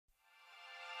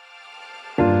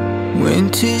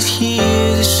Winter's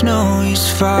here, the snow is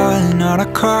falling on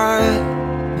our car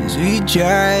as we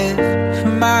drive for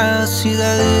miles to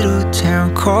that little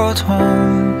town called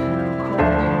home.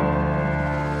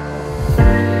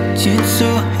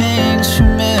 Tinsel hangs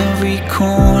from every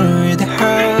corner of the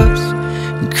house,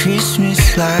 and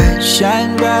Christmas lights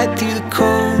shine bright through the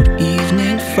cold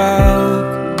evening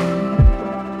fog.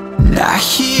 And I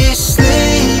hear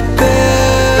sleigh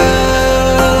bells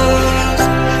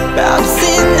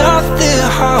bouncing off the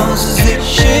halls as the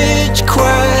church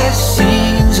choir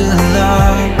sings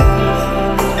aloud.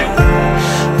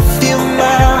 I feel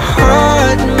my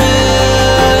heart melt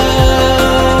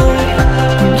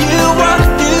when you walk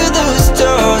through those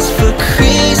doors for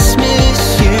Christmas.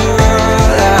 You're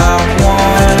all I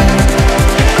want.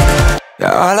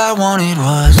 All I wanted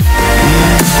was you.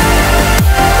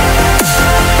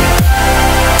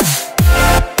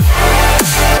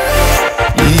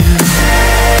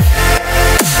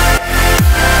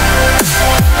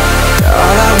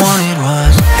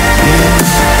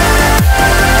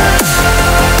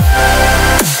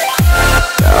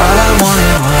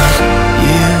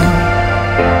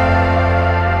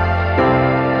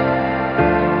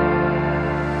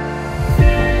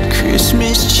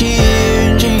 Christmas cheer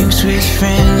and drinks with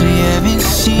friends we haven't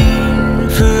seen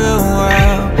for a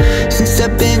while, since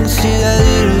I've been to that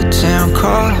little town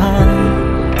called home.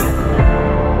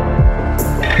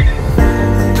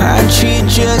 Pine tree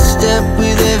dressed up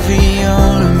with every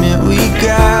ornament we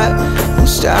got, and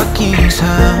stockings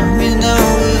hung and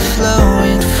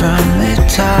overflowing from the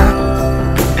top.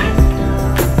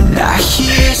 And I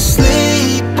hear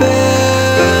sleigh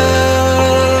bells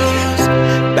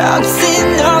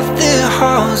bouncing off the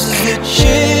halls as the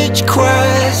church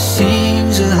choir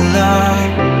sings aloud.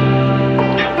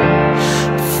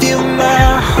 Feel my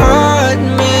heart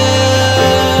melt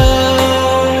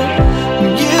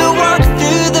when you walk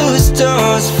through those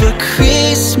doors for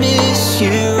Christmas.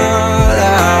 You're all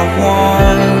I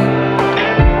want.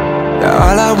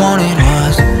 All I wanted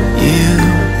was you.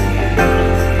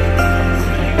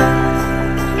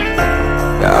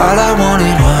 All I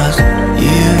wanted